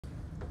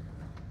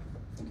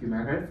you,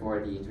 Margaret, for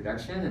the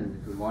introduction,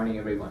 and good morning,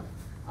 everyone.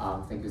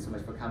 Thank you so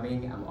much for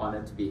coming. I'm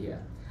honored to be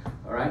here.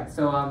 All right,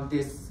 so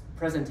this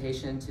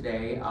presentation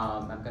today,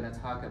 I'm going to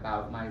talk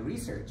about my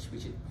research,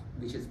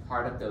 which is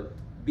part of the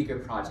bigger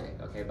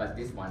project. Okay, but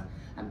this one,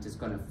 I'm just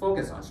going to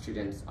focus on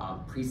students,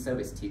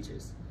 pre-service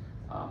teachers,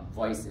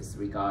 voices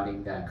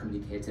regarding the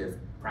communicative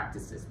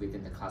practices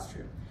within the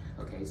classroom.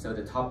 Okay, so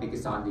the topic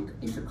is on the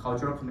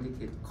intercultural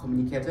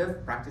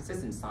communicative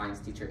practices in science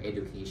teacher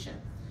education.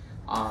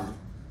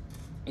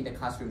 In the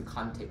classroom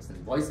context and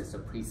voices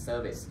of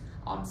pre-service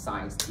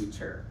science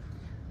teacher.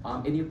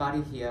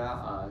 Anybody here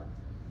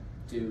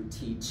do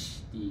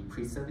teach the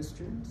pre-service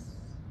students?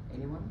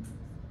 Anyone?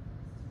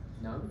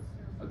 No?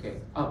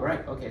 Okay. Oh,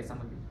 right. Okay, some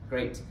of you.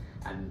 Great.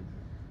 And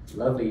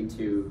lovely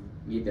to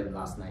meet them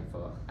last night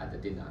at the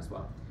dinner as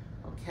well.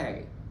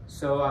 Okay.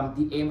 So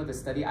the aim of the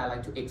study, I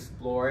like to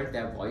explore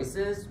their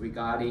voices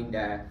regarding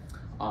their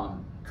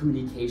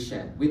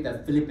communication with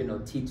the Filipino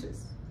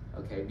teachers.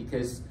 Okay,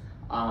 because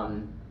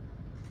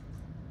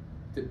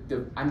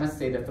I must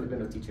say the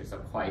Filipino teachers are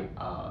quite,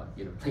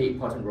 play an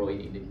important role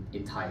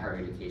in Thai higher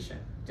education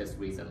just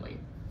recently.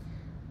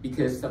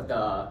 Because of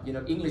the,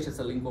 English is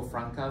a lingua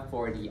franca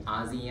for the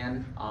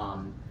ASEAN,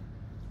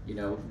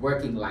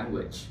 working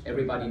language.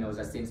 Everybody knows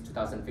that since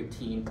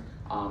 2015,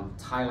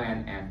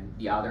 Thailand and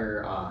the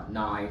other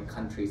 9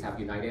 countries have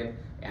united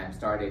and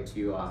started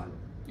to,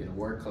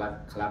 work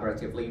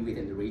collaboratively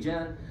within the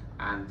region,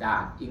 and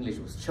that English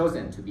was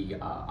chosen to be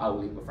our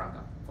lingua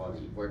franca for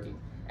the working.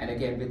 And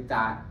again, with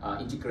that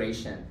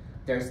integration,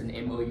 there's an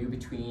MOU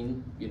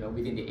between,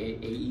 within the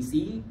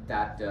ACIE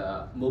that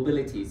the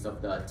mobilities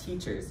of the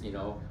teachers,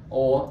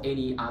 or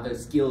any other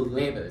skilled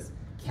labors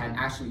can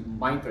actually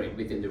migrate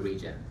within the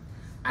region.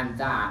 And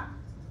that,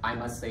 I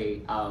must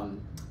say,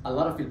 a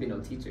lot of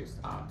Filipino teachers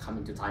are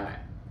coming to Thailand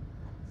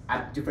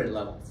at different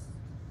levels,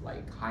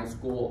 like high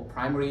school,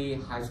 primary,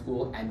 high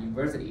school, and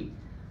university.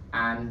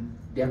 And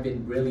they've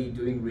been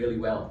doing really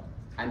well.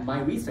 And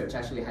my research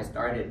actually has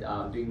started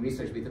doing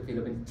research with a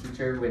Filipino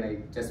teacher when I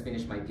just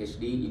finished my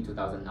PhD in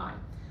 2009.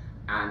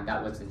 And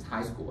that was in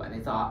high school. And I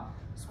thought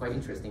it's quite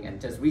interesting. And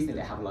just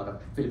recently I have a lot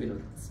of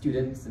Filipino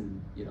students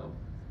and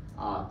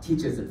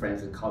teachers and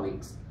friends and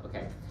colleagues.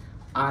 Okay,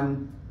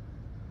 and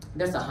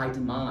there's a high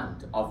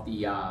demand of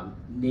the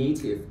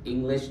native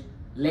English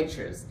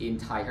lectures in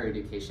Thai higher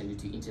education due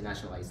to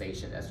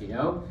internationalization. As you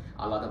know,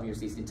 a lot of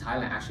universities in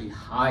Thailand actually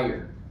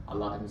hire a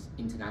lot of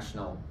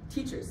international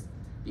teachers,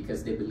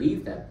 because they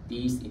believe that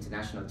these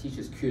international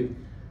teachers could,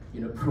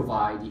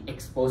 provide the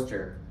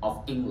exposure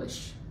of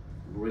English,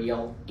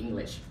 real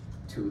English,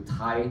 to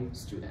Thai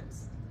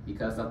students.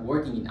 Because of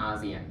working in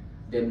ASEAN,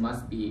 there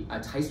must be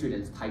Thai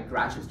students, Thai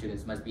graduate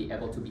students must be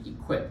able to be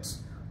equipped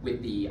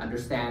with the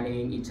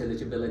understanding,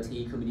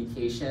 intelligibility,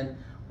 communication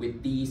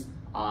with these,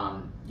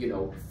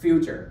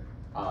 future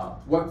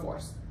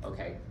workforce.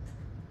 Okay.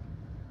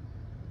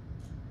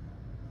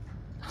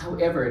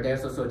 However,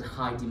 there's also a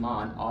high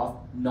demand of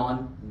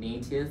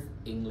non-native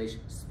English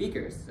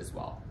speakers as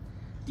well.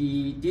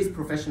 These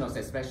professionals,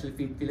 especially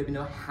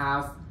Filipino,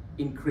 have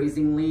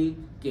increasingly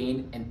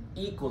gained an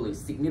equally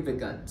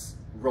significant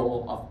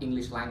role of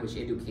English language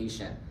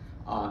education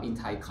in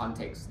Thai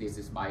context. This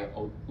is by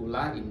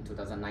Ula in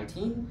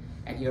 2019.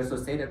 And he also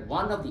said that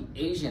one of the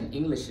Asian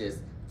Englishes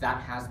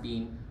that has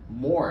been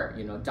more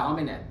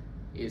dominant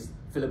is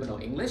Filipino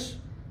English,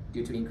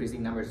 due to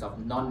increasing numbers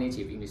of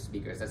non-native English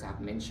speakers, as I have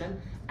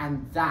mentioned,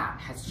 and that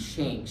has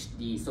changed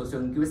the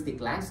sociolinguistic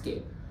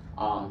landscape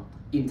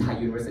in Thai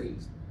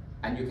universities.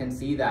 And you can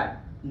see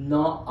that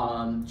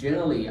not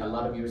generally a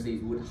lot of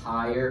universities would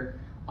hire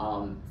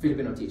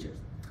Filipino teachers.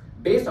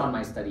 Based on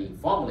my study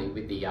formally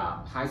with the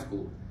high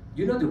school,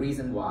 you know the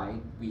reason why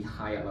we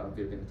hire a lot of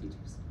Filipino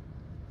teachers?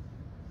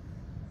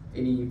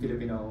 Any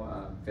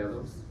Filipino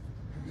fellows?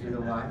 Do you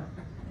know why?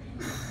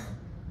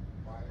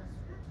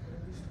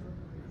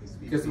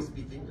 Because they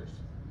speak English.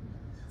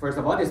 First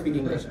of all, they speak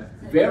English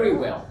very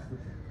well.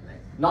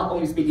 Not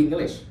only speak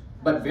English,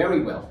 but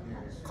very well,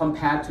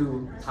 compared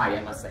to Thai,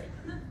 I must say.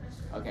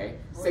 Okay.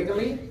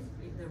 Secondly,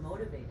 they're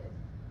motivated.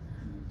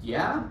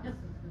 Yeah,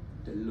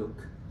 the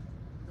look.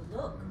 The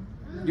look.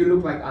 You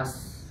look like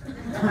us.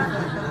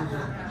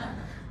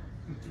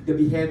 The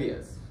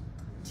behaviors,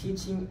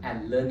 teaching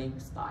and learning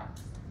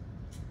styles.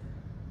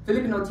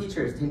 Filipino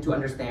teachers tend to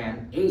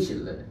understand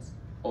Asian learners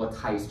or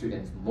Thai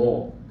students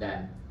more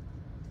than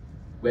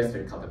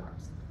Western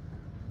counterparts.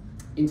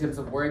 In terms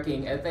of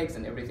working ethics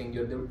and everything,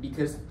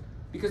 because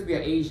we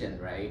are Asian,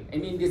 right? I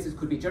mean, this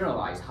could be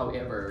generalized.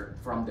 However,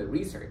 from the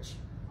research,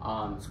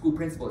 school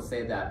principals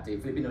say that the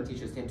Filipino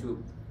teachers tend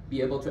to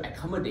be able to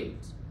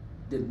accommodate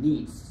the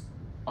needs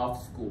of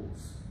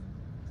schools.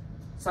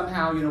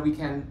 Somehow, we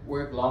can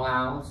work long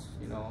hours,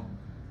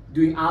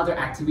 doing other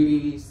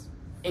activities,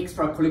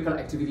 extracurricular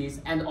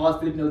activities, and all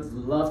Filipinos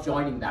love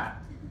joining that,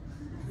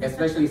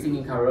 especially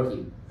singing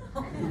karaoke.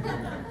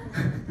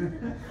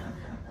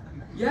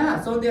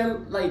 Yeah, so they're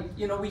like,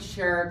 we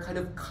share kind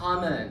of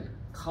common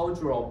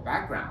cultural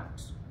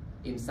backgrounds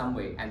in some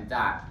way, and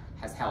that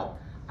has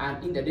helped.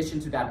 And in addition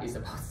to that, it's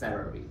about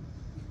salary.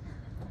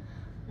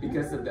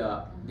 because of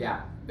the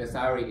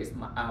salary is,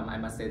 I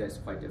must say that's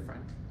quite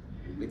different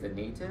with the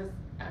native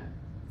and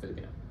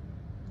Filipino.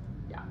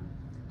 Yeah.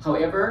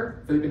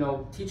 However,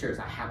 Filipino teachers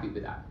are happy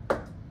with that.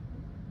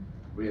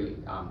 Really,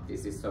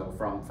 this is so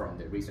from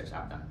the research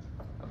I've done.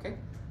 Okay.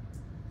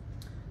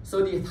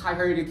 So the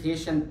higher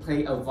education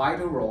play a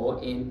vital role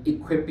in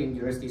equipping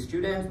university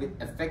students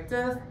with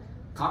effective,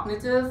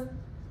 cognitive,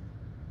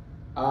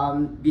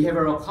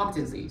 behavioral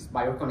competencies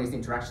by organizing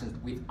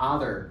interactions with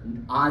other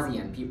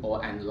ASEAN people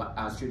and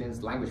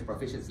students' language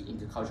proficiency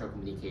into cultural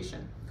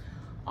communication.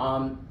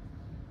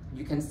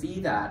 You can see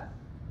that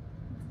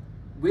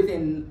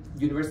within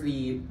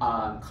university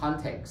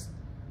context,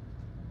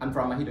 I'm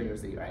from Mahidol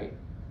University, right?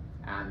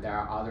 And there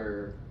are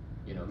other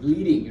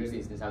leading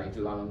universities in Thailand,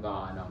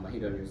 Chulalongkorn,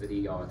 Mahidol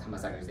University, or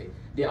Thammasat University.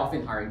 They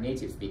often hire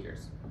native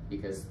speakers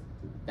because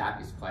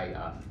that is quite,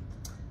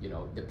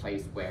 the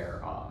place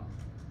where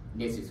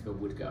native speakers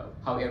would go.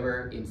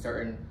 However, in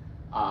certain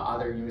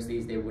other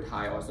universities, they would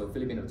hire also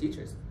Filipino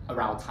teachers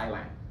around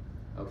Thailand,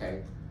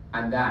 okay?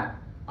 And that,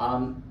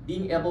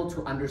 being able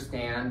to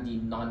understand the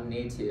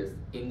non-native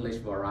English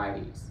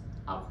varieties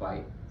are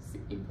quite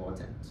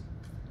important.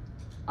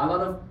 A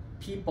lot of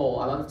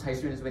Thai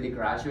students, when they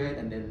graduate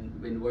and then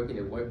when work in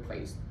the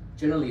workplace,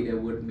 generally they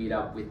would meet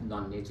up with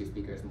non-native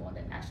speakers more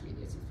than actually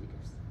native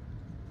speakers.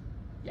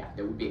 Yeah,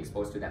 they would be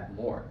exposed to that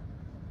more.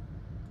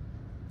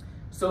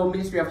 So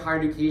Ministry of Higher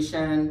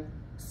Education,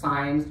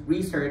 Science,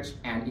 Research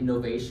and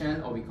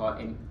Innovation, or we call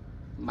it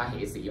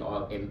MHESI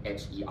or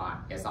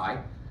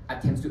MHESI,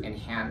 attempts to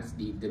enhance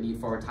the need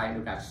for Thai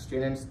undergraduate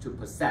students to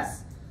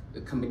possess a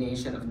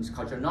combination of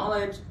intercultural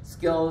knowledge,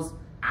 skills,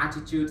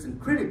 attitudes,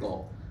 and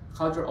critical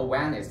cultural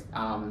awareness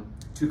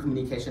to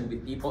communication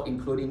with people,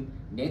 including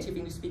native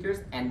English speakers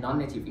and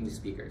non-native English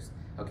speakers,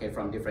 okay,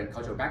 from different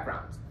cultural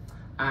backgrounds.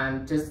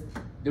 And just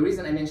the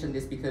reason I mentioned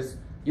this because,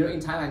 in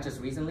Thailand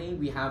just recently,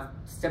 we have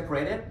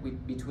separated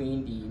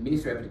between the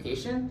Ministry of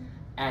Education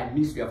and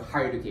Ministry of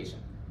Higher Education.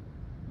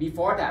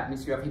 Before that,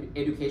 Ministry of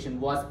Education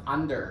was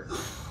under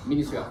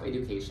Ministry of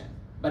Education.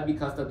 But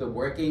because of the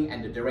working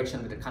and the direction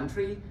of the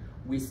country,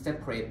 we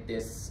separate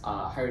this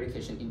higher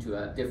education into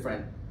a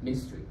different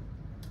ministry,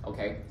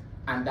 okay?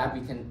 And that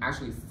we can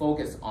actually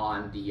focus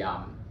on the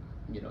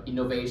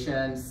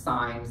innovation,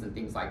 science, and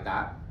things like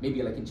that.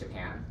 Maybe like in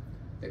Japan,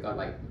 they got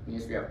like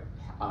Ministry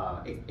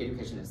of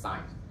Education and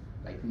Science,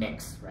 like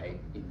NES, right?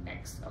 In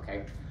NES,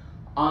 okay?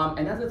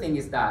 Another thing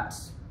is that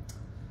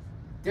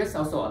there's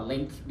also a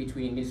link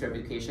between Ministry of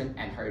Education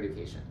and Higher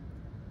Education.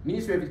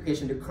 Ministry of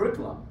Education, the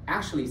curriculum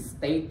actually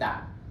state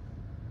that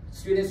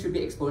students should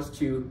be exposed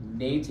to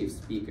native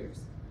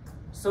speakers.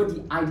 So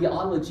the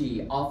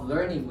ideology of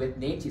learning with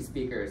native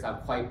speakers are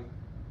quite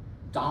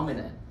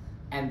dominant,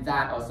 and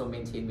that also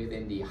maintained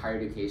within the higher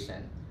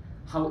education.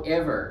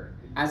 However,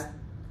 as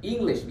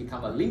English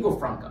become a lingua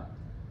franca,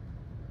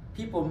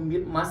 people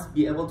must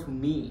be able to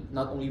meet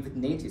not only with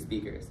native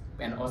speakers,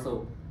 and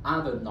also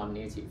other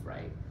non-native,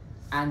 right?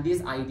 And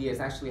these ideas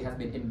actually have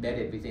been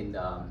embedded within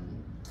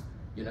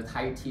the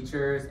Thai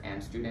teachers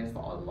and students for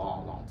a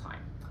long, long time.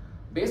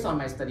 Based on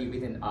my study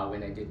within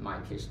when I did my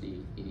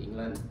PhD in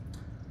England,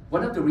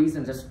 one of the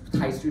reasons that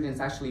Thai students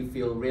actually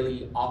feel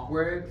really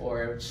awkward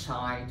or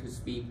shy to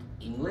speak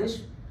English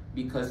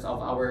because of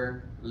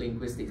our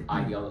linguistic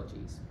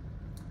ideologies.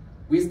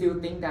 We still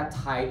think that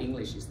Thai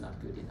English is not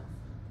good enough.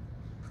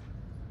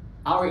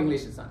 Our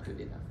English is not good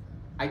enough.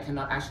 I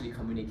cannot actually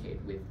communicate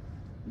with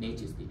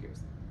native speakers.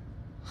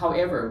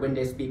 However, when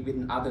they speak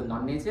with other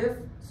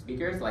non-native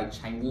speakers like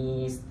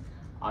Chinese,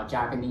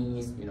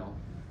 Japanese,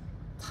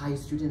 Thai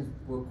students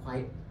were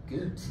quite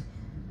good.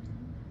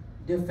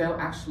 They felt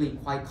actually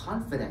quite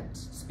confident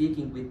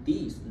speaking with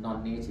these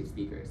non-native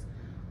speakers.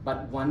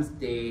 But once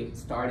they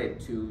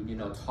started to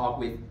talk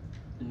with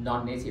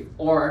non-native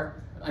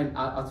or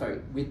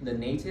with the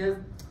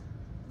native,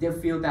 they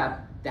feel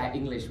that their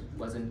English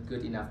wasn't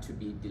good enough to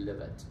be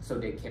delivered, so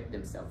they kept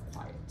themselves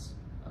quiet.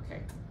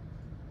 Okay.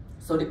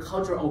 So the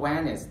cultural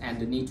awareness and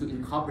the need to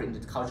incorporate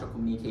the cultural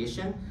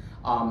communication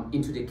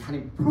into the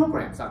academic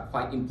programs are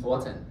quite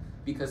important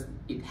because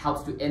it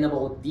helps to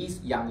enable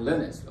these young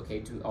learners,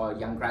 okay, or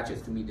young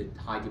graduates to meet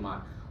the high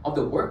demand of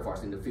the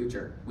workforce in the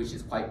future, which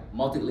is quite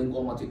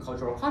multilingual,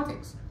 multicultural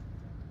context.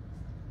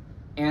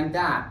 And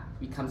that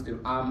becomes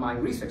my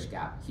research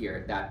gap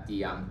here, that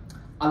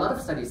a lot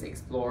of studies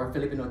explore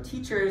Filipino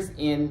teachers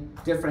in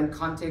different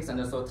contexts and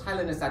also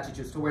Thailanders'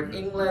 attitudes toward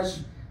English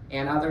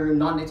and other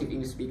non-native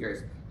English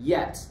speakers.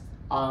 Yet,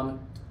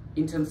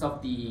 in terms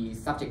of the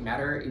subject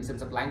matter, in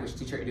terms of language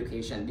teacher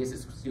education, this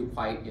is still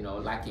quite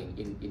lacking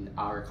in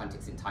our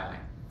context in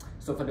Thailand.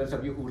 So for those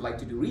of you who would like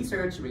to do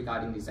research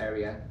regarding this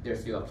area,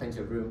 there's still plenty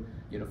of room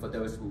for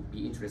those who would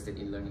be interested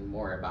in learning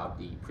more about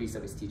the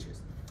pre-service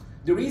teachers.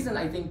 The reason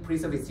I think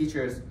pre-service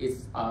teachers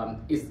is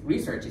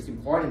research is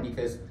important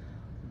because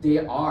they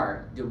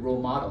are the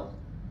role model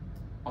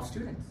of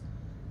students.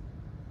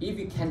 If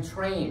you can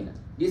train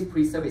these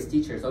pre-service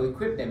teachers or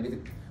equip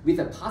them with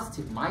a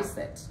positive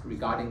mindset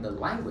regarding the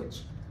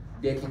language,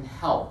 they can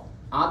help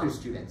other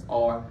students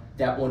or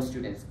their own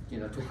students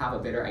to have a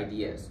better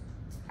ideas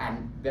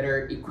and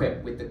better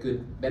equipped with the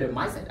better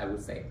mindset, I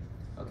would say.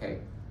 Okay.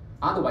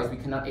 Otherwise, we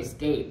cannot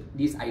escape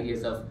these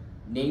ideas of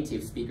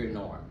native speaker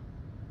norm.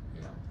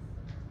 You know.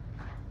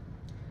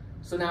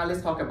 So now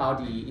let's talk about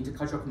the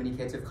intercultural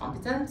communicative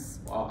competence,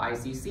 or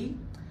ICC.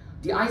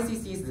 The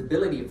ICC is the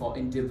ability for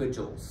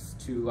individuals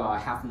to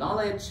have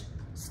knowledge,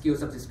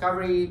 skills of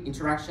discovery,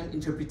 interaction,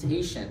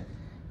 interpretation,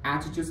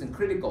 attitudes, and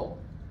critical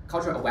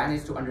cultural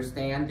awareness to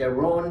understand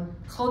their own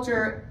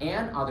culture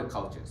and other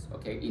cultures.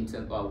 Okay,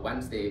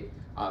 once they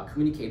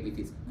communicate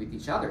with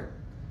each other.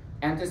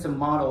 And there's a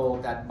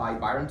model that by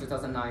Byron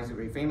 2009 is a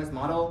very famous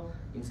model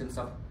in terms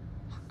of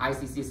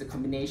ICC is a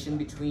combination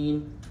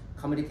between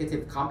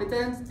communicative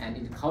competence and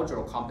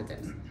intercultural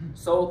competence.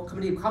 So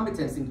communicative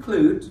competence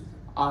include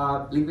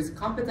linguistic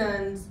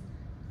competence,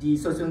 the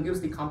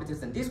sociolinguistic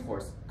competence, and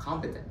discourse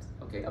competence.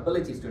 Okay,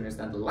 abilities to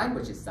understand the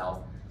language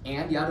itself.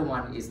 And the other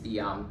one is the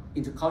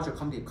intercultural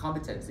communicative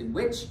competence, in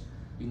which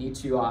you need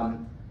to,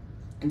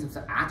 in terms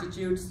of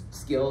attitudes,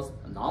 skills,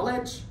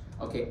 knowledge,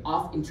 okay,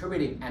 of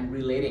interpreting and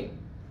relating.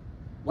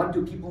 What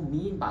do people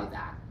mean by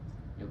that?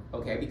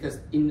 Okay, because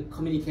in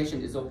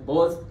communication it's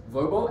both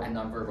verbal and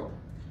nonverbal.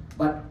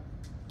 But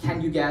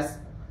can you guess,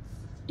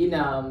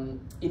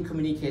 in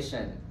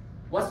communication,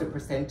 what's the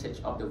percentage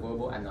of the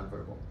verbal and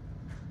nonverbal?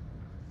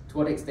 To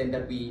what extent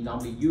that we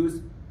normally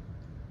use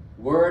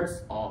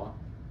words or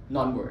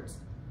non-words?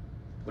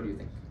 What do you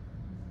think?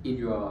 In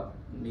your,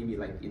 maybe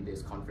like in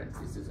this conference,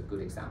 this is a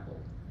good example.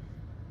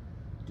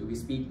 Do we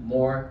speak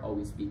more or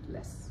we speak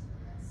less?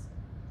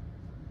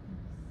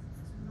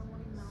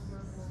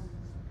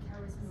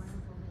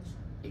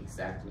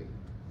 Exactly.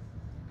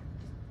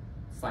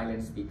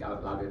 Silence speak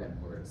out louder than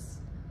words.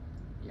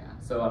 Yeah.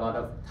 So a lot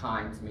of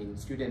times, I mean,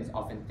 students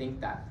often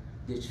think that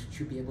they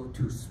should be able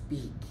to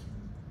speak.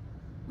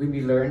 When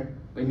we learn,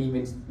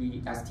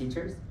 we as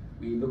teachers,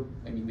 we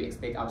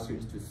expect our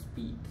students to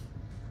speak.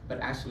 But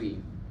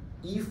actually,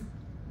 if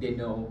they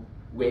know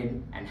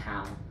when and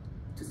how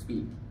to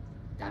speak,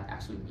 that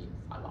actually means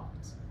a lot.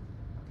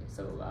 Okay.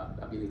 So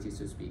ability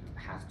to speak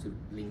has to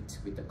link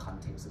with the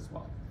context as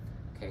well.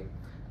 Okay.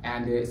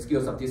 And the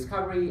skills of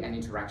discovery and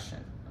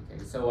interaction.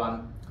 Okay, so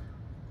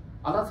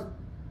a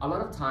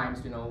lot of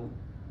times, you know,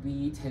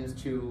 we tend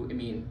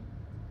to,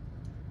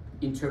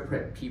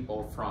 interpret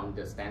people from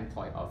the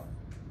standpoint of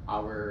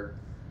our,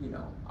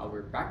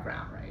 our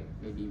background, right?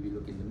 Maybe we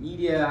look in the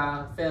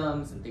media,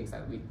 films, and things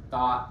like we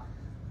thought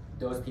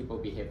those people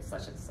behave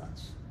such and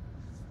such.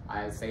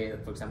 I say,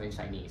 for example, in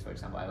Chinese, for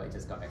example, I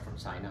just got back from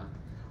China.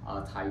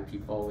 Thai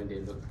people, when they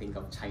think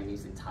of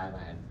Chinese in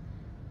Thailand,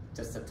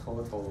 just a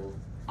total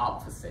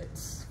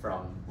opposites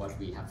from what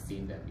we have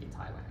seen them in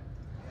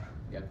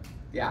Thailand.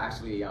 Yeah,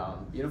 actually,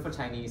 for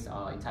Chinese,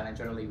 in Thailand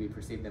generally we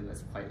perceive them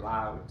as quite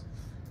loud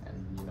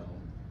and,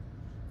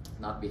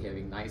 not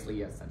behaving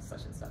nicely and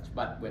such and such.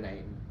 But when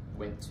I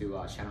went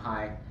to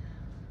Shanghai,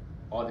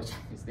 all the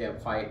Chinese, they are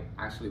quite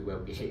actually well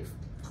behaved.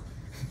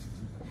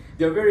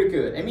 They're very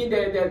good. I mean,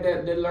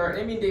 they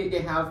learn,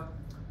 they have,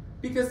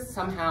 because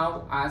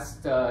somehow as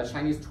the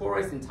Chinese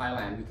tourists in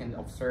Thailand, we can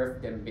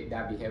observe their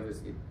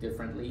behaviors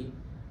differently.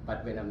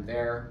 But when I'm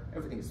there,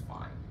 everything is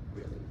fine,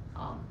 really.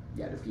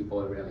 The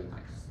people are really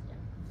nice.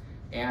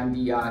 Yeah. And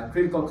the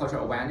critical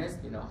cultural awareness,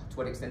 to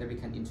what extent that we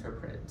can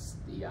interpret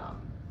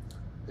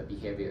the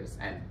behaviors,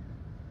 and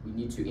we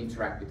need to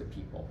interact with the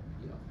people.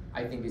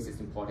 I think this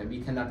is important.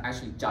 We cannot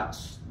actually judge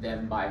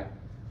them by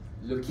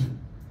looking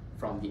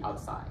from the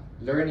outside.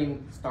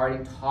 Learning,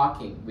 starting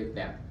talking with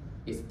them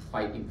is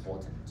quite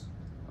important.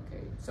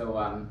 Okay, so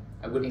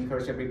I would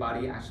encourage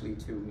everybody actually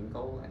to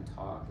mingle and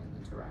talk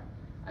and interact.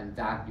 And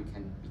that you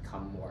can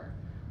become more,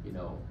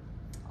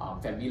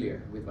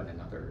 familiar with one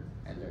another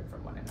and learn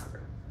from one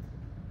another.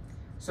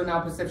 So now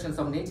perceptions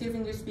of native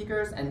English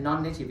speakers and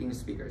non-native English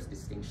speakers,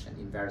 distinction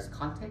in various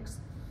contexts.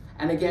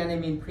 And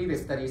again,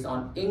 previous studies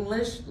on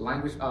English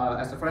language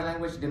as a foreign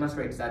language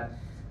demonstrates that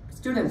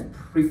students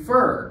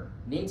prefer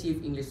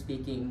native English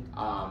speaking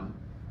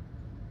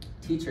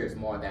teachers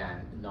more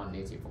than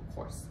non-native, of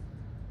course,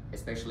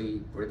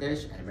 especially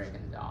British and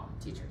American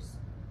teachers.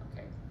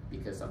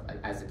 Because of,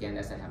 as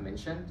I have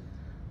mentioned,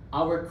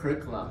 our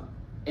curriculum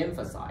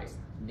emphasizes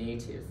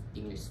native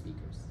English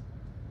speakers.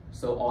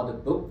 So all the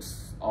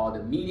books, all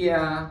the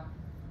media,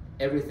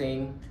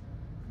 everything,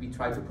 we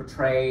try to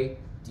portray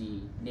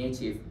the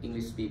native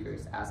English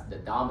speakers as the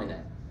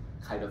dominant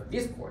kind of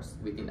discourse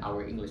within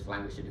our English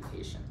language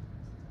education.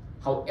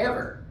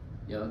 However,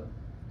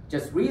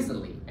 just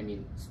recently,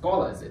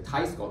 scholars,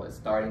 Thai scholars,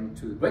 starting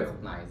to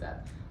recognize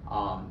that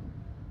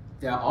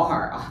there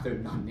are other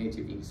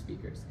non-native English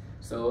speakers.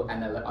 So,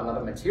 and a lot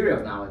of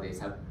materials nowadays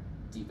have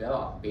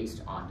developed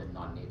based on the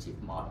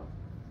non-native model.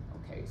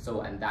 Okay,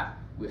 so, and that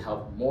will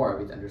help more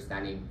with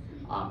understanding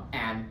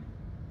and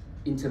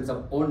in terms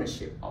of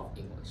ownership of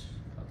English.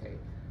 Okay,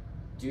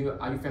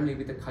 are you familiar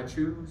with the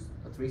Kachus,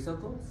 three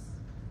circles?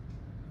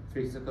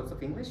 Three circles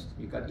of English.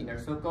 You got inner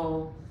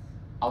circle,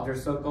 outer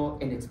circle,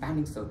 and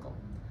expanding circle.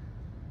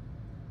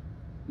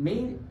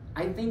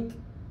 I think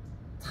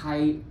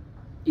Thai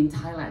in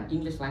Thailand,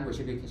 English language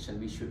education,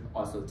 we should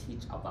also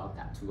teach about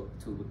that to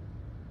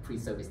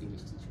pre-service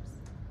English teachers.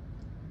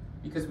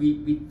 Because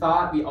we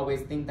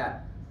always think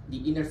that the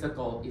inner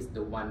circle is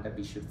the one that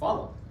we should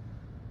follow.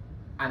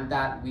 And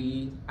that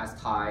we, as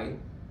Thai,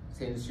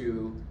 tend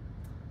to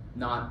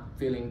not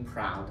feeling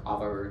proud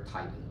of our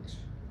Thai English.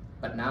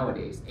 But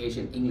nowadays,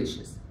 Asian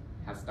Englishes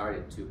have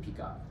started to pick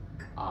up.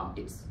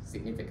 It's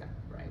significant,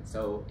 right?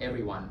 So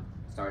everyone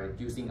started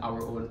using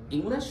our own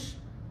English.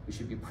 We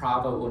should be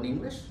proud of our own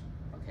English,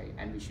 okay?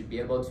 And we should be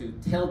able to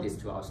tell this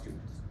to our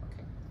students,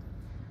 okay?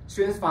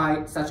 Students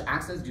find such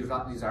accents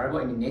desirable,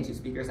 I mean native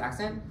speakers'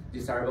 accent,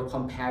 desirable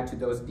compared to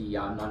those the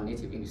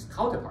non-native English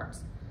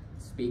counterparts.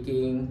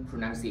 Speaking,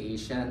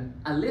 pronunciation,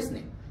 and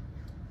listening.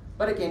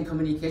 But again,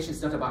 communication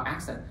is not about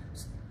accent.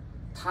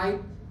 I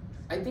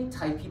think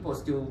Thai people are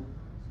still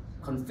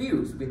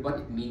confused with what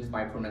it means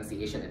by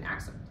pronunciation and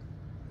accent.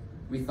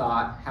 We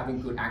thought having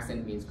good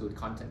accent means good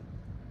content.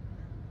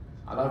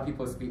 A lot of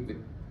people speak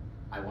with,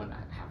 I want to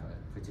have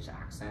a British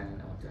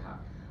accent, I want to have.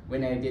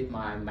 When I did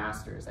my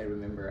master's, I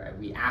remember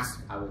we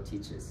asked our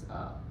teachers,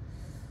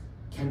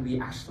 can we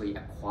actually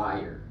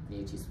acquire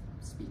native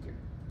speaker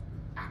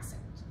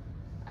accent?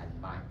 And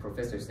my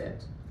professor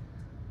said,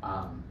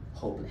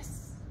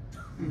 hopeless.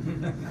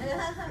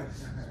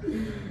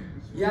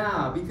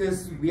 Yeah,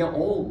 because we are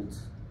old.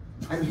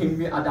 I mean,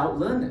 we're adult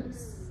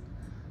learners.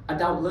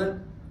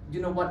 You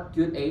know what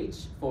good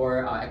age for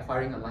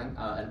acquiring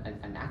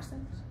an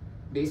accent?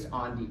 Based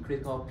on the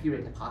critical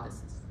period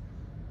hypothesis.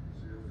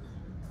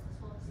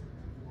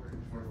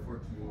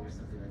 14 or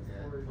something like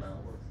that. 12.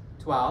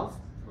 12?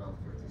 12,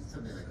 14,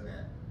 something like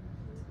that.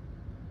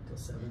 Till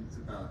 7. It's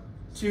about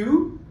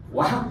 2?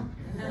 Wow.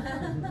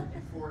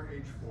 before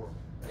age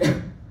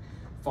 4.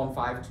 From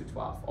 5 to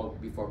 12, or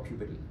before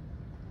puberty.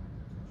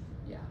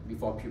 Yeah,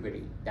 before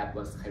puberty, that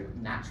was kind of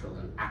natural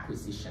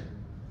acquisition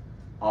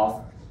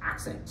of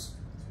accent.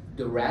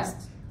 The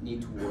rest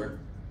need to work.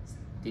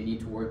 They need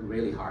to work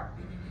really hard.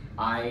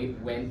 I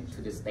went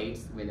to the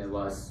States when I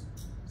was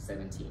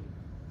 17.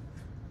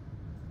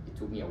 It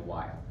took me a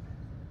while,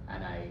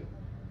 and I,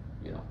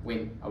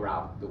 went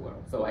around the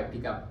world. So I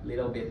pick up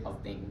little bit of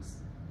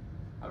things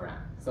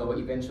around. So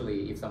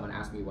eventually, if someone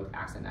asked me what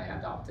accent I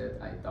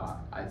adopted, I thought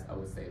I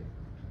would say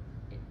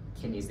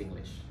Chinese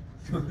English.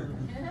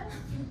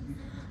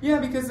 Yeah,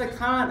 because I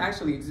can't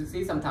actually, you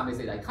see, sometimes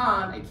they say I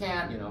can't,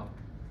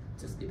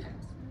 just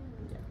depends.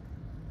 Yeah.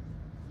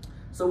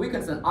 So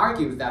Wilkinson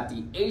argues that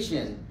the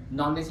Asian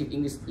non-native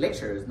English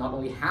lecturers not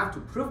only have to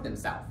prove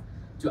themselves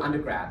to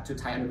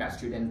Thai undergrad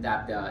students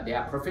that they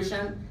are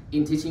proficient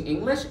in teaching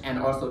English and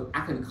also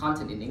academic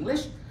content in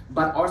English,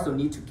 but also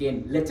need to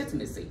gain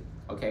legitimacy,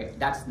 okay?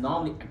 That's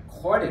normally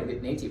accorded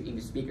with native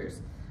English speakers,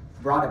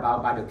 brought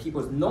about by the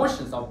people's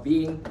notions of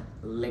being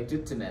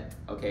legitimate,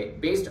 okay,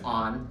 based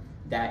on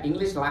their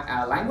English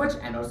language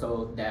and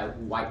also their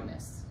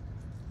whiteness.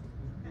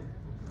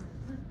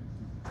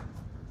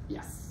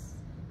 Yes.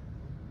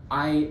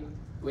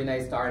 When I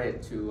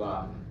started to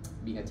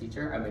being a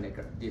teacher, I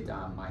did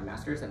my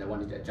master's and I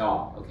wanted a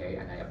job, okay,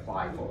 and I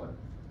applied for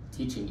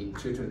teaching in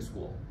children's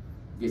school.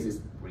 This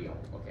is real,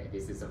 okay,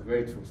 this is a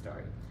very true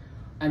story.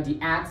 And the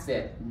ad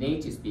said,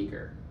 native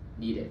speaker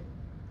needed.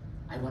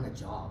 I wanted a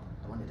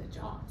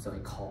job, so I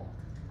called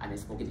and I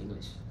spoke in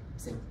English. I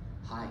said,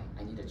 hi,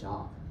 I need a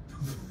job.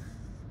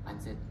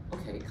 And said,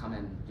 okay, come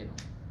and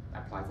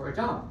apply for a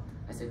job.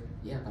 I said,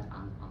 yeah, but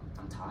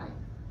I'm Thai.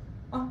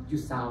 Oh, you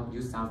sound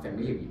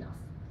familiar enough.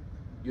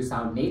 You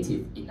sound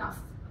native enough.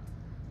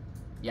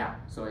 Yeah,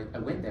 so I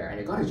went there and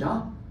I got a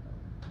job.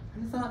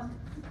 And I thought,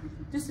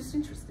 this is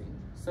interesting.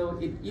 So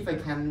if I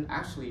can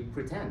actually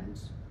pretend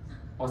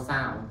or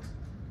sound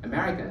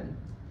American,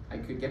 I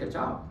could get a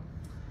job.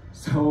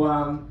 So,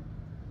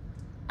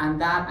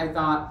 and that I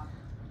thought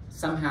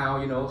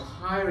somehow,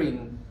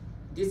 hiring,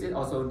 this is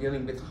also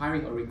dealing with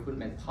hiring or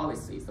recruitment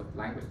policies of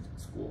language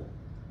school.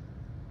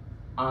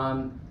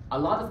 A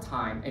lot of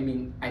time,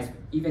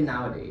 even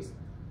nowadays,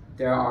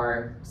 there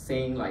are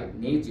saying like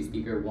native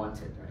speaker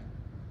wanted, right?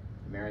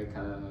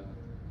 America,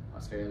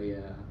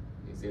 Australia,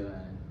 New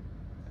Zealand,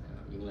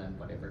 England,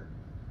 whatever.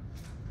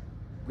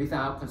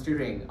 Without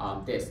considering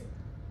this.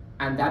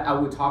 And that I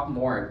will talk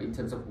more in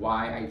terms of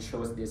why I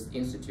chose this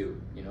institute,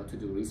 to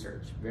do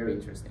research. Very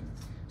interesting.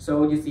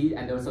 So you see,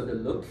 and also the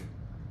look.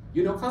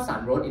 You know Khao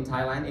San Road in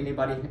Thailand?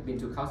 Anybody been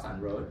to Khao San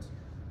Road?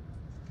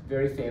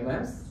 Very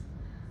famous.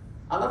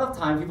 A lot of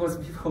time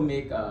people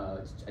make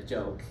a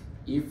joke.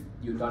 If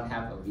you don't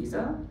have a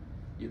visa,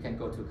 you can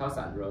go to Khao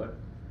San Road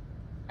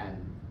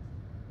and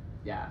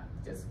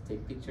just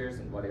take pictures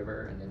and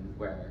whatever, and then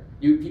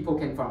people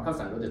can from Khao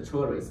San Road, the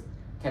tourists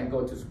can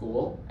go to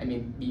school.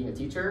 Being a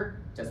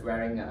teacher, just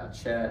wearing a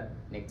shirt,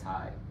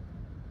 necktie,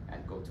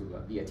 and go to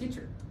be a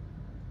teacher.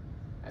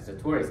 As a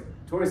tourist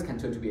can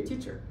turn to be a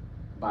teacher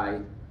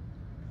by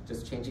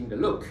just changing the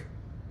look,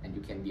 and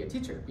you can be a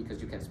teacher because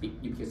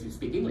you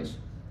speak English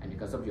and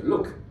because of your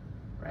look,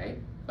 right?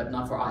 But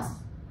not for us,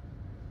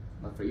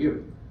 not for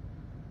you,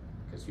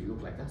 because you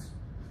look like us.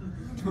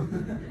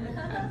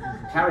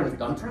 And parents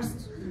don't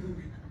trust,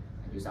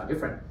 and you sound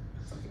different.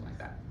 So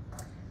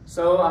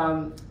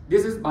So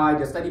this is by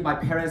the study by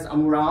Perez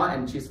Amura,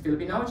 and she's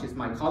Filipino, she's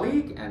my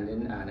colleague, and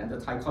then another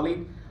Thai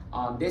colleague.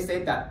 They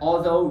said that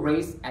although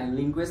race and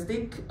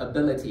linguistic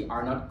ability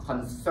are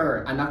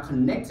not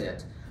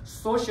connected,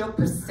 social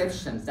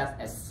perceptions that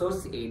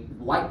associate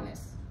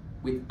whiteness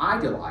with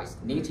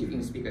idealized native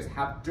English speakers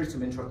have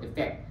detrimental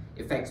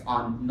effects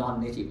on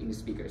non-native English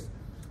speakers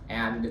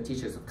and the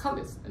teachers of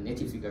colors, the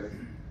native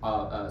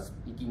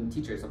speaking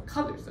teachers of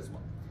colors as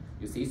well.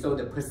 You see, so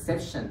the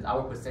perception,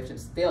 our perception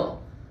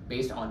still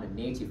based on the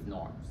native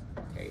norms,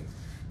 okay,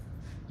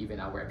 even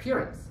our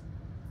appearance.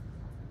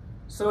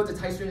 So the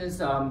Thai students'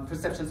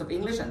 perceptions of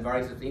English and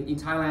varieties in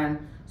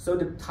Thailand. So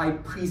the Thai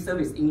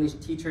pre-service English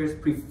teachers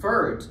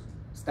preferred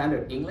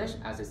standard English,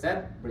 as I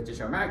said, British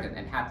or American,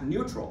 and had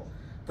neutral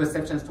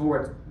perceptions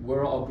towards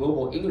world or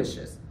global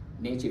Englishes,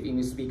 native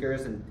English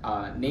speakers and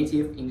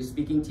native English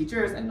speaking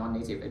teachers and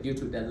non-native due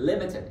to the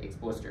limited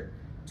exposure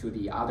to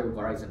the other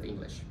varieties of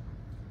English.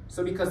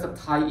 So because of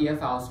Thai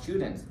EFL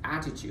students'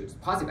 attitudes,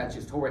 positive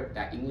attitudes toward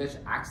that English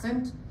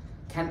accent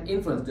can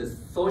influence the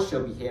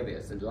social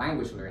behaviors and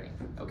language learning,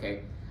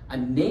 okay? A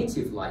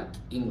native-like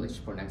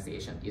English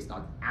pronunciation is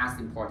not as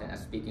important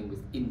as speaking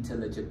with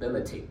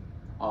intelligibility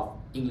of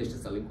English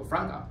as a lingua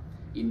franca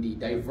in the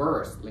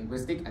diverse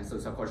linguistic and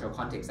sociocultural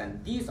context,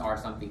 and these are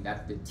something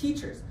that the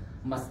teachers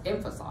must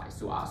emphasize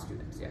to our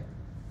students, yeah?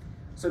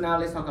 So now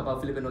let's talk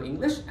about Filipino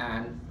English,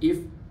 and if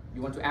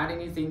you want to add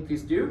anything,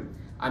 please do.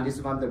 And this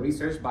is one of the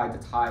research by the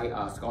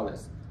Thai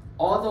scholars.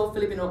 Although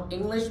Filipino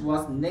English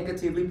was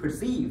negatively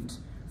perceived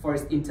for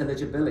its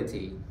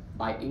intelligibility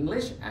by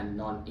English and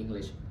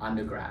non-English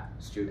undergrad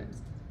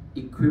students,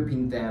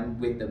 equipping them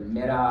with the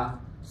meta,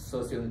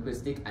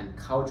 sociolinguistic, and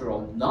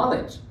cultural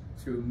knowledge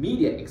through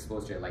media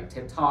exposure like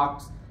TED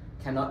Talks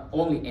can not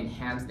only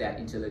enhance their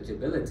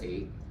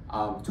intelligibility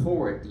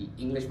toward the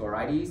English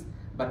varieties,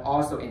 but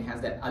also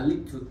enhance that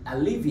to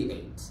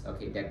alleviate,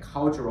 okay, their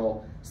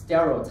cultural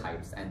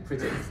stereotypes and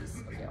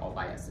prejudices, okay, or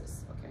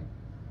biases, okay.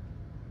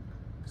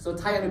 So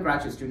Thai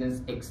undergraduate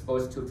students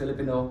exposed to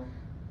Filipino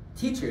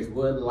teachers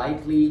were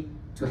likely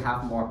to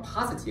have more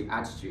positive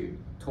attitude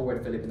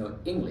toward Filipino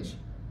English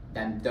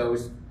than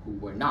those who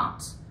were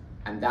not.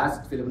 And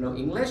thus, Filipino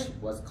English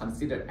was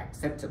considered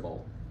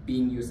acceptable,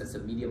 being used as a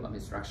medium of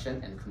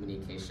instruction and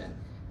communication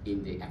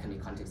in the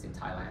academic context in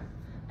Thailand.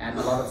 And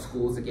a lot of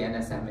schools, again,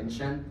 as I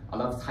mentioned, a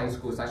lot of Thai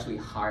schools actually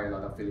hire a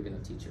lot of Filipino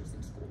teachers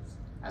in schools,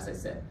 as I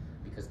said,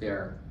 because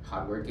they're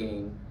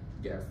hardworking,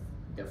 they're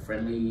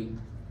friendly,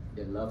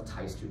 they love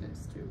Thai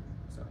students too.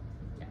 So,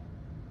 yeah.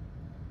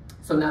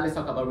 So now let's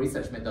talk about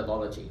research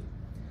methodology.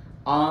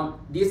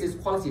 This is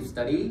qualitative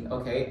study,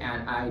 okay,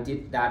 and I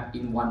did that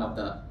in one of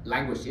the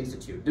language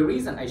institute. The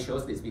reason I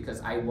chose this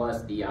because I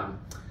was the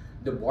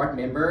board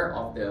member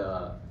of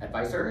the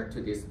advisor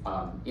to this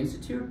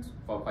institute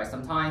for quite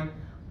some time.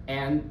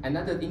 And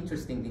another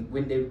interesting thing,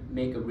 when they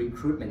make a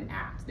recruitment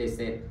act, they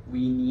said,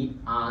 we need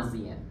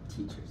ASEAN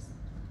teachers.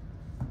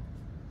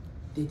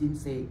 They didn't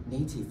say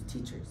native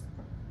teachers.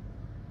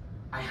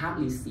 I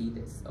hardly see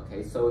this,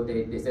 okay? So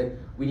they said,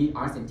 we need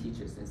ASEAN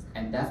teachers,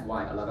 and that's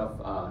why a lot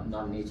of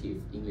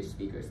non-native English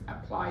speakers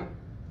applied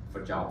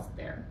for jobs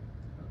there,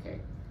 okay?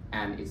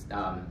 And it's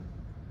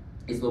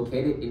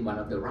located in one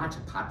of the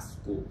Rajabhat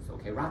schools,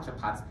 okay?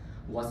 Rajabhat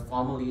was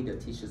formerly the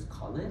teachers'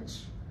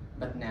 college,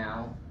 but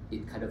now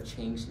it kind of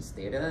changed its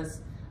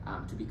status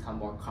to become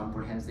more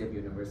comprehensive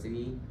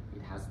university.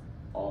 It has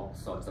all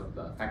sorts of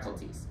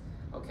faculties,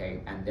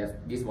 okay? And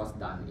this was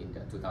done in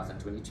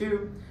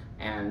 2022.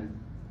 And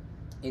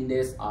in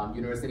this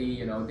university,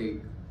 you know, they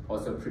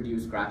also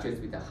produce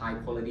graduates with a high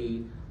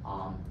quality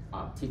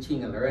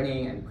teaching and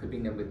learning and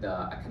equipping them with the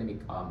academic,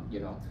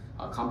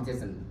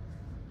 competence and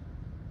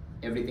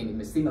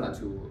everything similar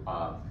to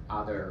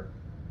other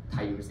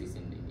Thai universities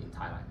in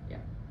Thailand, yeah.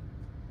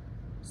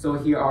 So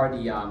here are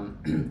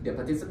the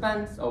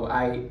participants. So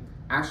I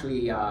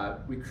actually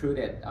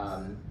recruited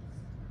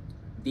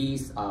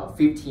these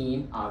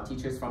 15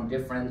 teachers from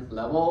different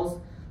levels.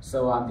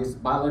 So this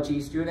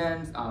biology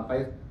students,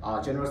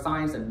 general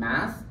science and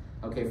math,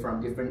 okay,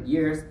 from different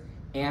years.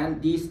 And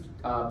these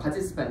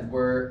participants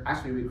were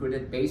actually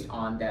recruited based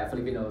on the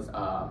Filipinos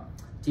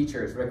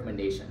teachers'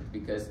 recommendations,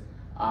 because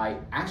I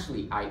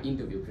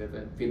interviewed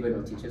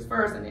Filipino teachers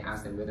first, and I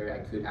asked them whether I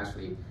could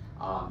actually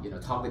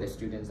talk with the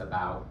students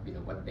about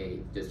what the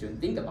students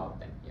think about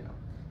them,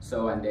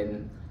 So, and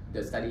then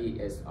the study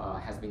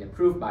has been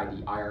approved by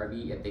the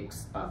IRB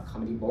Ethics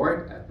Committee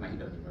Board at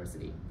Mahidol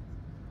University.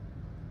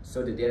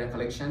 So the data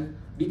collection,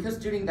 because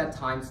during that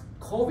time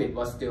COVID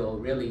was still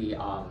really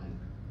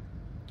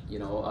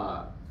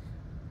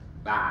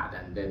bad,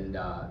 and then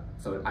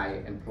so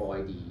I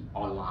employ the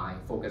online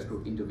focus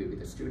group interview with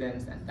the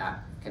students, and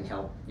that can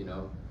help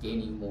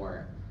gaining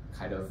more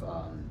kind of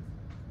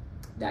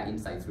that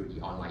insight through the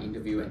online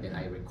interview, and then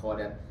I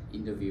recorded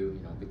interview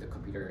with the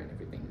computer and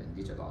everything, and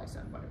digitalized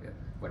and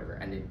whatever,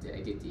 and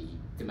I did the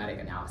thematic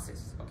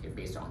analysis, okay,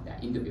 based on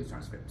that interview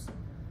transcripts.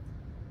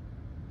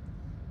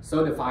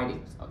 So the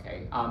findings,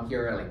 okay,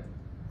 here are like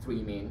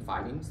 3 main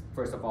findings.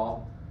 First of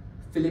all,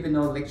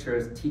 Filipino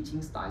lecturers'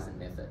 teaching styles and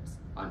methods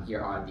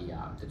here are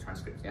the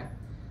transcripts, yeah?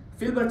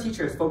 Filipino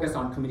teachers focus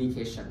on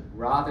communication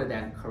rather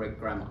than correct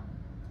grammar.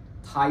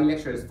 Thai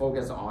lecturers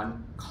focus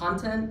on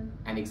content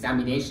and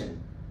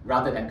examination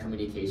rather than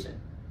communication.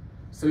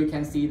 So you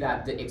can see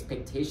that the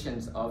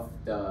expectations of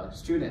the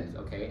students,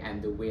 okay,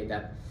 and the way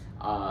that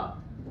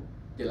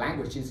the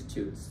language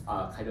institutes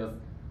kind of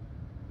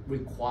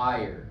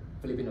require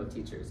Filipino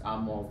teachers are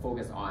more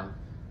focused on,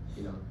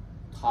 you know,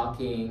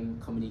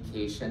 talking,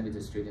 communication with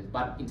the students.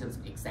 But in terms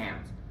of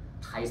exams,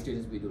 Thai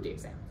students will do the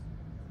exams.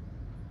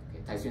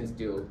 Okay, Thai students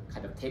still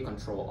kind of take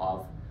control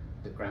of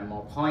the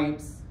grammar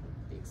points,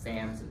 the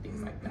exams, and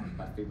things like that.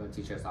 But Filipino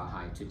teachers are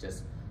hired to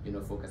just, you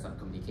know, focus on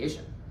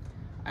communication.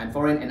 And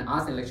foreign and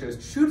ASEAN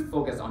lecturers should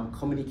focus on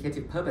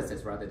communicative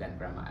purposes rather than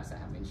grammar, as I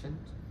have mentioned.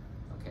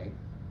 Okay.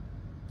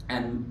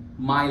 And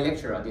my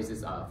lecturer, this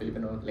is a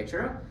Filipino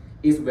lecturer,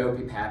 is well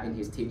prepared in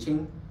his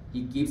teaching.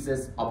 He gives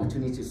us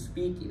opportunity to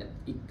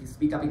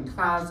speak up in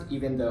class,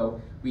 even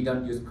though we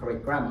don't use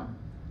correct grammar.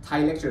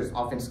 Thai lecturers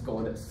often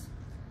scold us.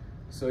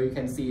 So you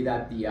can see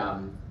that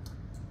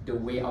the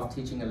way of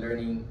teaching and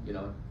learning, you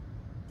know,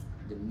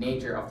 the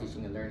nature of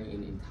teaching and learning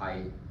in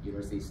Thai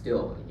university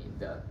still, I mean,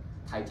 the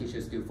Thai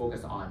teachers still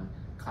focus on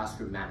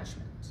classroom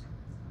management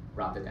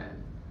rather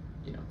than,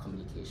 you know,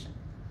 communication.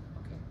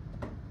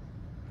 Okay.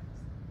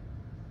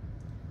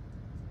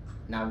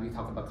 Now we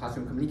talk about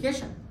classroom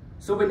communication.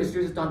 So when the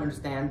students don't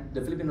understand,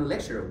 the Filipino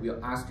lecturer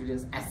will ask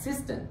students'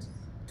 assistant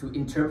to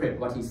interpret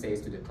what he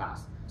says to the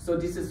class. So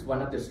this is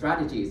one of the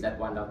strategies that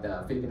one of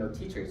the Filipino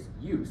teachers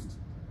used.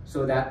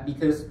 So that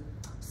because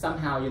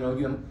somehow, you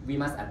know, we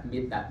must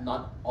admit that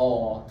not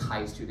all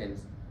Thai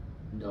students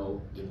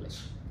know English.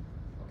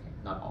 Okay,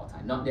 not all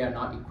Thai. They are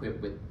not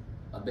equipped with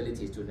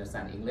abilities to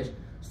understand English.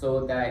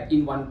 So that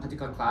in one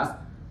particular class,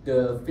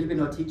 the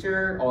Filipino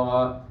teacher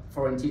or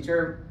foreign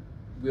teacher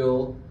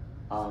will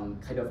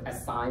kind of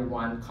assign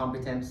one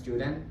competent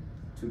student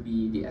to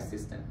be the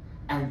assistant.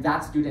 And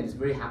that student is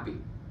very happy.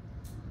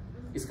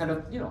 It's kind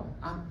of, you know,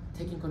 I'm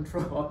taking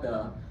control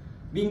of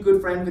being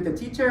good friend with the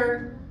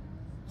teacher,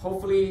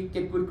 hopefully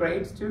get good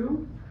grades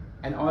too,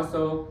 and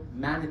also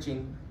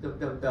managing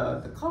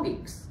the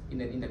colleagues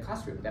in the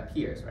classroom, the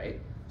peers, right?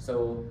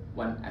 So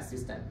one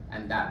assistant,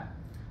 and that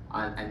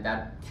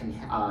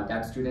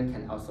student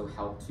can also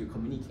help to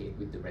communicate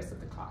with the rest of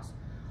the class.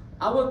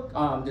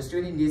 The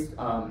student in this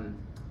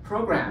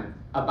program,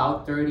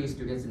 about 30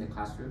 students in the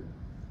classroom.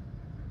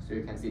 So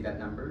you can see that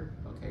number,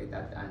 okay?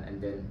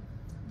 And then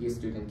this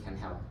student can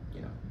help,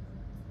 you know,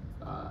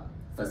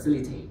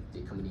 facilitate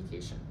the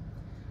communication.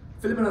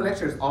 Filipino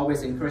lecturers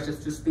always encourage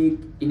us to speak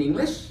in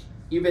English,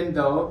 even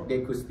though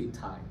they could speak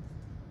Thai.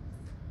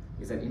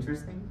 Is that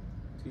interesting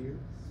to you?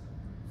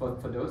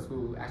 For those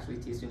who actually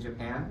teach in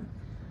Japan,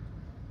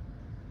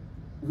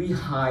 we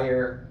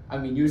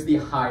usually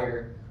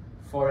hire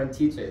foreign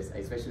teachers,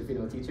 especially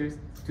Filipino teachers,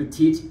 to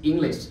teach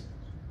English.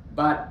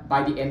 But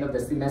by the end of the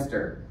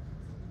semester,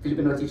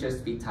 Filipino teachers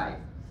speak Thai.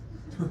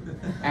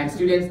 And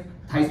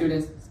Thai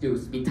students still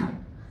speak Thai.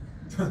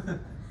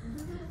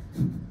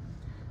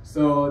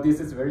 So this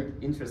is very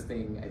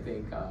interesting, I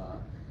think,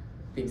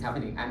 things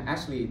happening. And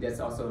actually, that's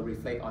also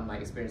reflect on my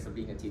experience of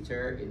being a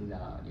teacher in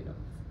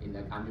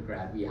the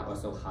undergrad. We have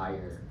also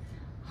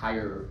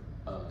hire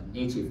a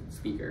native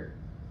speaker.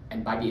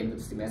 And by the end of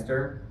the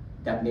semester,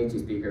 that native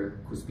speaker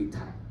could speak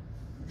Thai.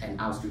 And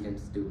our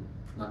students do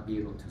not be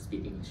able to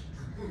speak English.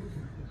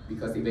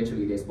 Because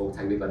eventually they spoke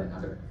Thai with one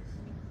another.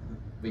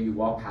 When you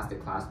walk past the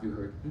class, you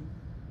heard,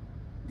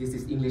 this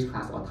is English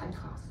class or Thai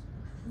class?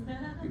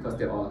 Because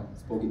they all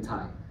spoke in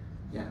Thai.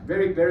 Yeah,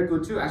 very, very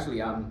good too, actually.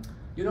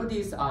 You know,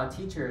 these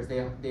teachers,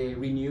 they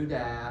renew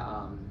their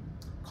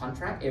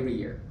contract every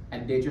year.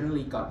 And they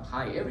generally got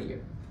hired every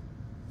year.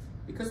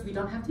 Because we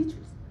don't have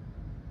teachers.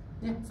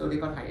 Yeah, so they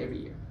got hired every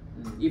year.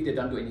 If they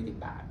don't do anything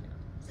bad. You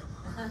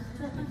know.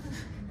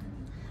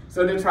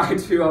 So they try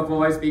to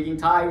avoid speaking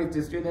Thai with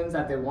the students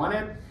that they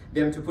wanted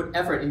them to put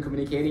effort in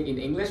communicating in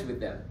English with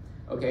them.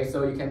 Okay,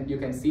 so you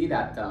can see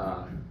that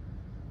I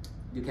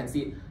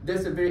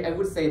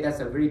would say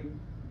that's a very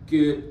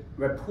good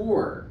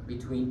rapport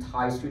between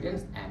Thai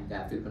students and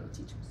the Filipino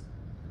teachers.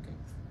 Okay,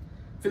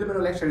 Filipino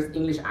lecturers'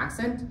 English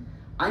accent.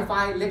 I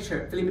find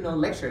Filipino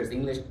lecturers'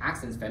 English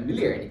accents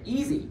familiar and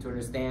easy to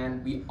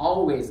understand. We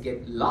always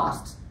get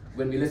lost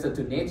when we listen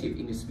to native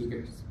English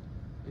speakers.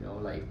 You know,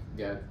 like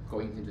they're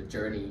going into the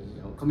journey.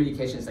 You know,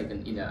 communication is like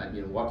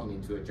walking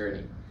into a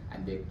journey,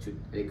 and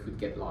they could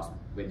get lost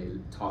when they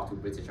talk to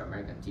British or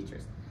American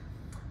teachers.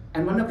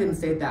 And one of them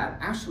said that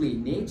actually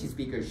native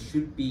speakers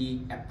should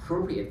be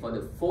appropriate for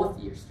the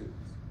fourth-year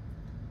students,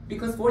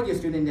 because fourth-year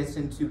students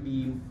tend to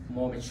be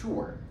more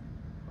mature.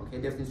 Okay,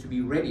 they tend to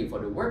be ready for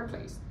the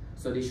workplace,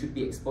 so they should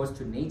be exposed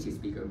to native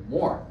speaker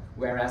more.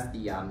 Whereas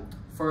the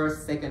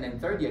first, second, and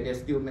third year, they're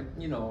still,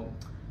 you know,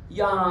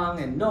 young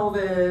and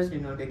novice. You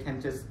know, they can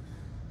just,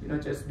 you know,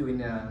 just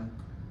doing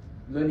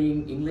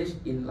learning English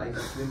in like a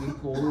swimming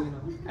pool. You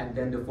know, and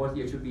then the fourth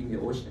year should be in the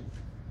ocean,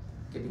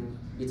 getting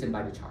bitten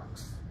by the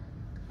sharks.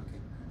 Okay.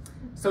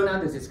 So now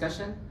the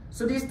discussion.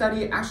 So this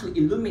study actually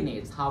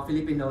illuminates how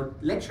Filipino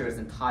lecturers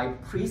and Thai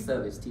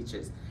pre-service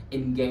teachers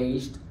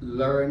engaged,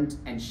 learned,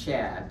 and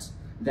shared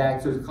their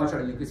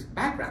cultural and linguistic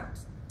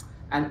backgrounds.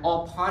 And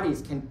all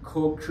parties can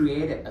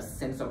co-create a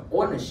sense of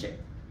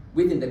ownership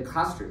within the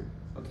classroom,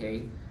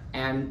 okay?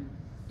 And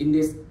in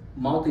this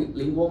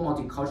multilingual,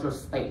 multicultural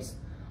space,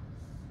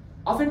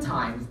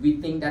 oftentimes we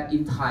think that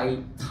in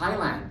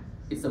Thailand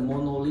is a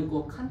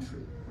monolingual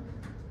country.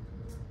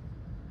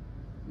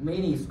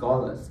 Many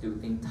scholars still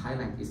think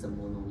Thailand is a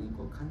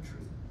monolingual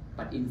country,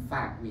 but in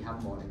fact, we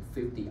have more than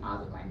 50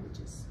 other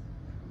languages,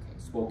 okay,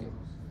 spoken.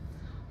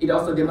 It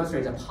also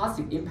demonstrates a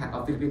positive impact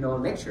of Filipino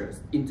lecturers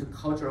into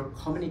cultural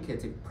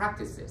communicative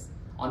practices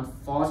on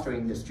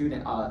fostering the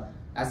student,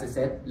 as I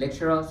said,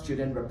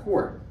 lecturer-student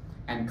rapport,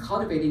 and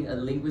cultivating a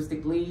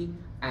linguistically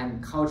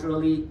and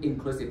culturally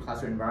inclusive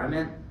classroom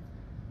environment.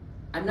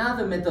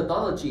 Another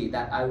methodology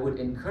that I would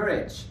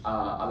encourage a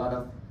lot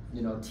of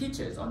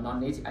teachers or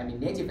non-native,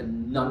 native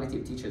and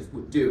non-native teachers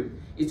would do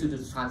is to do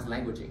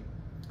translanguaging.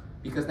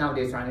 Because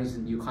nowadays translation is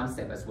a new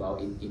concept as well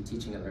in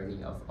teaching and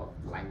learning of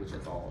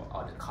languages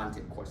or the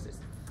content courses.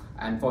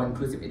 And for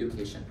inclusive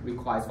education,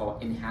 requires for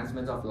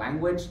enhancement of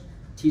language,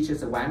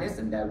 teachers' awareness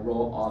and their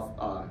role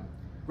of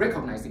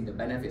recognizing the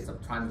benefits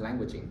of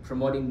translanguaging,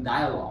 promoting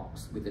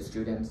dialogues with the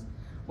students.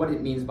 What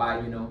it means by,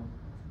 in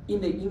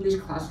the English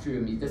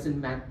classroom, it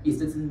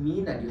doesn't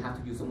mean that you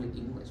have to use only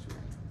English, right?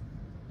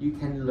 You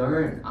can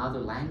learn other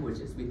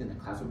languages within the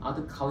classroom,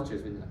 other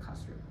cultures within the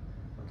classroom.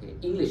 Okay,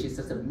 English is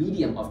just a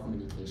medium of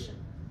communication.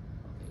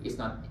 Okay, it's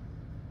not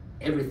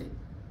everything.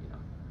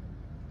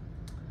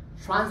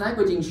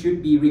 Translanguaging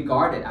should be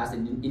regarded as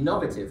an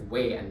innovative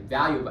way and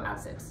valuable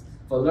assets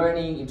for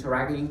learning,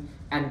 interacting,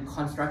 and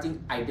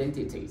constructing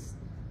identities,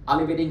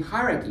 elevating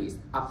hierarchies,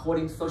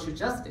 upholding social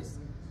justice,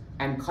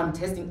 and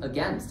contesting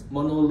against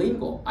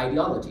monolingual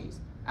ideologies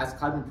as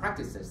classroom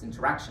practices,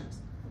 interactions,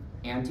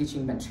 and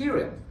teaching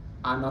material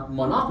are not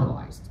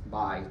monopolized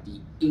by the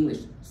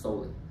English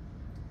solely.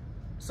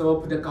 So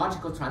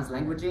pedagogical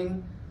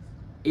translanguaging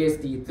is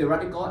the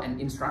theoretical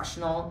and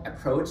instructional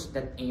approach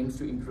that aims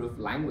to improve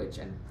language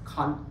and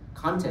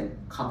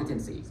content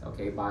competencies,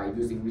 okay, by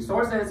using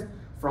resources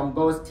from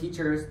both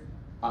teachers'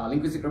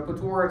 linguistic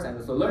repertoires and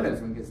also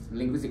learners'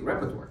 linguistic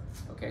repertoire,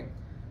 okay?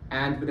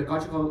 And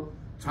pedagogical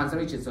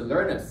translation is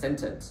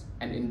learner-centered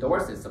and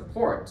endorses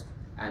support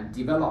and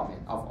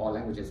development of all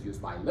languages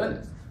used by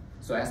learners.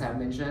 So as I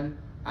mentioned,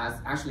 as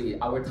actually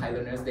our Thai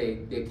learners,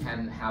 they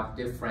can have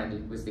different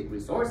linguistic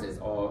resources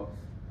or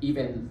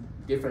even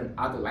different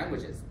other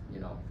languages,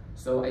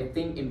 So I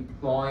think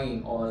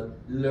employing or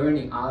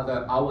learning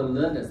our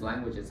learners'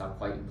 languages are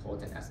quite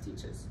important as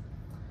teachers.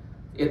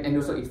 And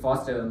also it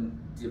fosters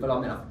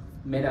development of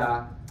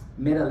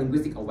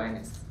meta-linguistic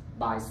awareness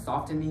by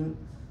softening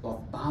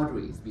of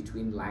boundaries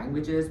between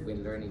languages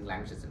when learning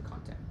languages and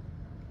content.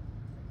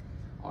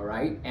 All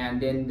right,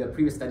 and then the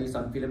previous studies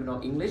on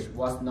Filipino English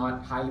was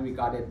not highly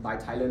regarded by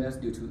Thai learners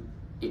due to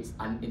its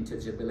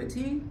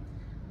unintelligibility.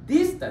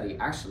 This study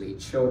actually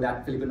showed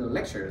that Filipino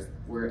lecturers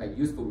were a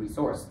useful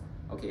resource,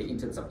 okay, in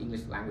terms of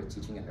English language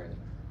teaching and learning.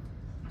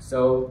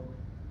 So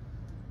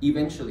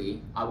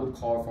eventually, I would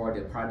call for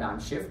the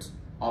paradigm shift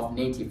of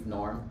native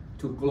norm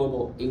to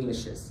global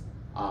English's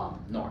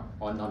norm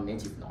or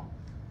non-native norm.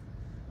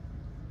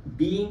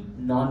 Being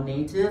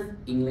non-native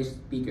English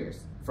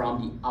speakers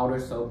from the outer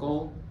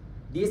circle,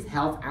 this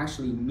helps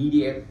actually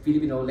mediate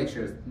Filipino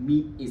lecturers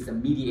is a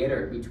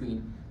mediator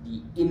between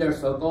the inner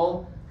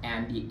circle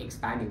and the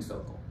expanding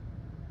circle.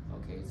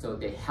 Okay, so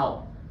they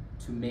help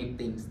to make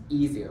things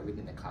easier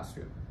within the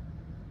classroom.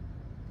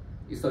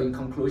 So in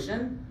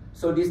conclusion,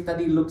 so this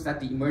study looks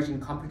at the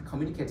emerging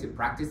communicative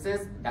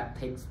practices that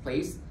takes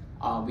place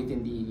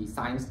within the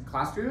science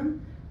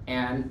classroom,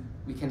 and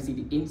we can see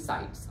the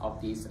insights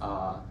of these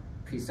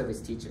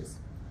pre-service teachers.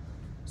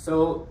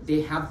 So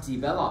they have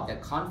developed their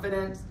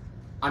confidence,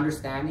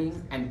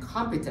 understanding, and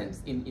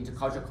competence in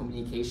intercultural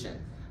communication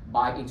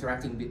by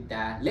interacting with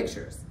their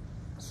lecturers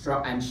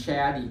and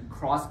share the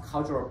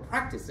cross-cultural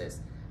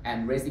practices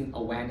and raising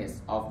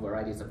awareness of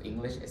varieties of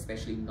English,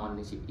 especially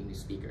non-native English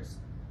speakers.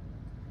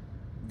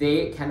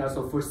 They can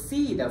also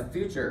foresee their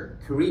future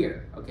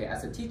career, okay,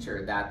 as a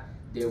teacher, that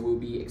they will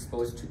be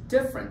exposed to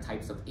different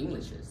types of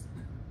Englishes,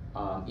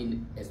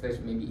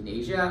 especially maybe in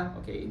Asia,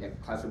 okay, in the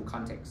classroom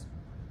context.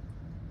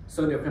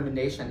 So the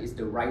recommendation is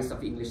the rise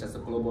of English as a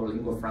global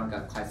lingua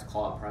franca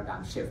classical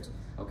paradigm shift,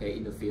 okay,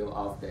 in the field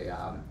of the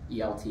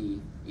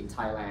ELT in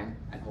Thailand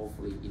and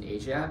hopefully in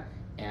Asia,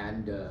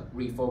 and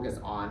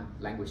refocus on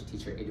language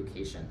teacher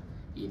education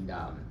in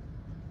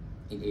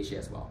Asia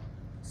as well.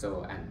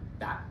 So, and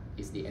that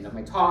is the end of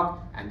my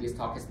talk, and this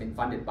talk has been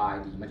funded by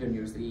the Rajabhat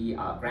University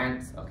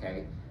grants,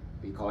 okay,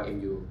 we call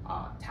MU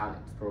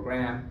Talent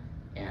Program,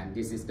 and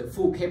this is the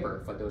full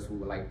paper for those who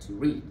would like to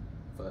read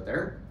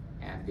further.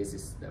 And this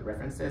is the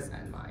references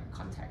and my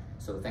contact.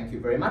 So thank you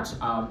very much.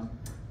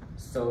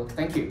 So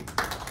thank you. Q&A,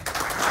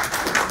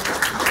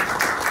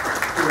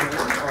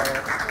 or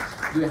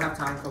do you have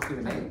time for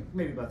Q&A?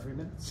 Maybe about 3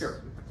 minutes.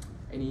 Sure.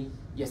 Any?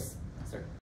 Yes, sir.